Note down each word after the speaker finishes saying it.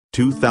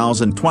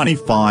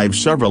2025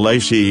 Chevrolet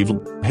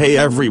Chevelle. Hey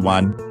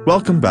everyone,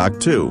 welcome back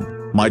to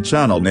my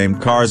channel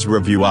named Cars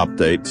Review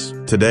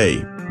Updates.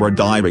 Today, we're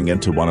diving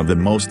into one of the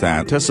most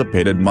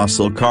anticipated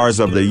muscle cars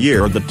of the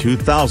year, the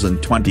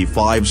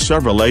 2025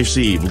 Chevrolet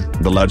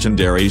Chevelle. The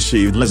legendary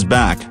Chevelle is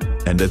back,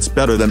 and it's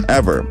better than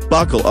ever.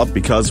 Buckle up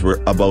because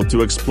we're about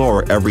to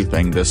explore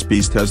everything this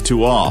beast has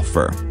to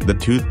offer. The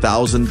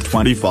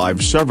 2025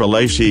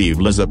 Chevrolet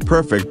Chevelle is a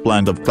perfect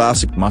blend of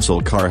classic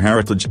muscle car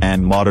heritage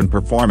and modern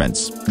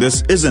performance.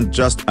 This isn't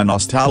just a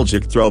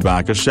nostalgic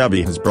throwback, as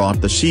Chevy has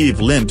brought the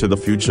Chevelle into the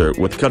future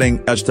with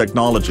cutting-edge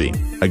technology,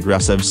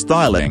 aggressive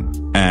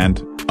styling,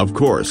 and, of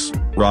course,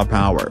 raw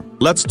power.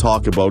 Let's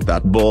talk about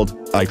that bold,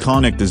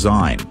 iconic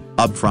design.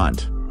 Up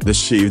front, the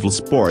Chevelle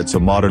sports a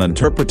modern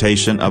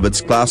interpretation of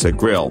its classic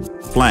grille,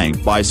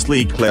 flanked by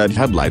sleek LED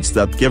headlights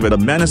that give it a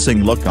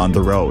menacing look on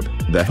the road.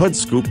 The hood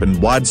scoop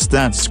and wide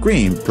stance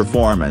scream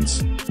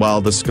performance,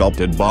 while the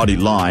sculpted body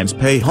lines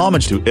pay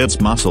homage to its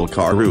muscle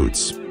car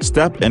roots.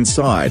 Step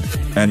inside,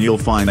 and you'll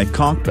find a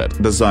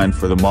cockpit designed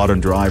for the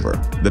modern driver.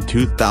 The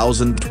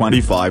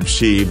 2025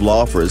 Chevelle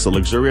offers a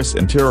luxurious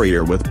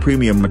interior with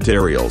premium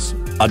materials,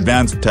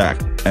 advanced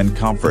tech, and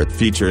comfort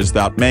features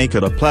that make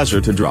it a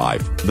pleasure to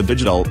drive. The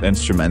digital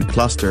instrument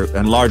cluster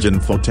and large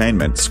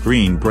infotainment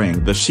screen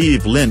bring the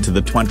Chevelle into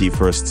the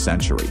 21st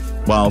century,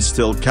 while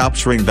still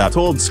capturing that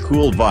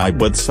old-school vibe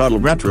with subtle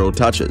retro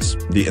touches.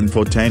 The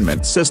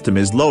infotainment system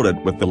is loaded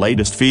with the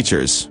latest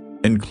features,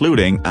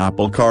 including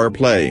Apple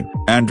CarPlay,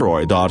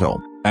 Android Auto,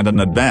 and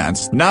an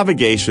advanced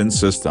navigation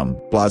system.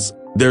 Plus,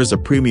 there's a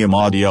premium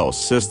audio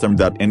system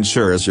that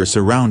ensures you're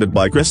surrounded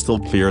by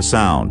crystal-clear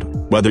sound,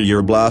 whether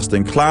you're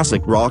blasting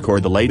classic rock or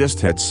the latest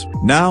hits.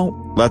 Now,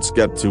 let's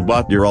get to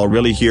what you're all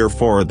really here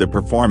for: the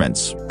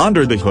performance.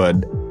 Under the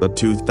hood, the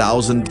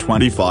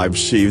 2025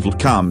 Chevelle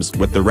comes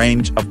with a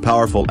range of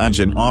powerful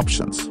engine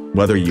options.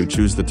 Whether you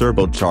choose the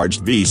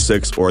turbocharged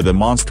V6 or the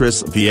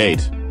monstrous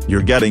V8,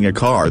 you're getting a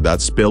car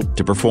that's built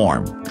to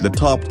perform. The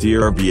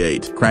top-tier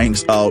V8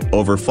 cranks out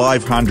over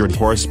 500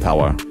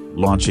 horsepower,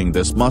 launching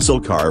this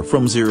muscle car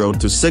from 0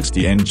 to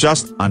 60 in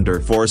just under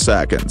 4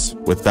 seconds.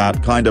 With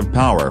that kind of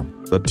power,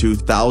 the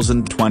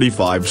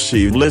 2025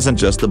 Chevelle isn't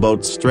just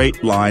about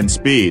straight-line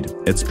speed.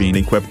 It's been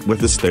equipped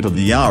with a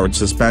state-of-the-art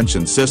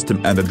suspension system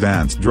and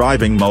advanced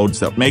driving modes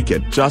that make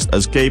it just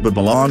as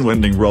capable on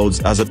winding roads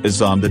as it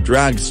is on the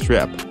drag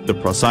strip. The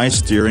precise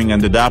steering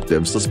and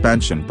adaptive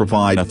suspension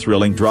provide a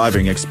thrilling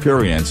driving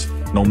experience,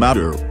 no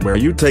matter where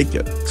you take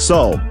it.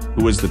 So,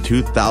 who is the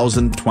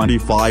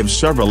 2025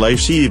 Chevrolet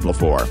Chevelle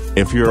for?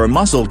 If you're a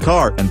muscle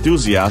car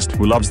enthusiast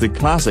who loves the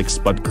classics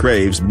but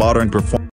craves modern performance,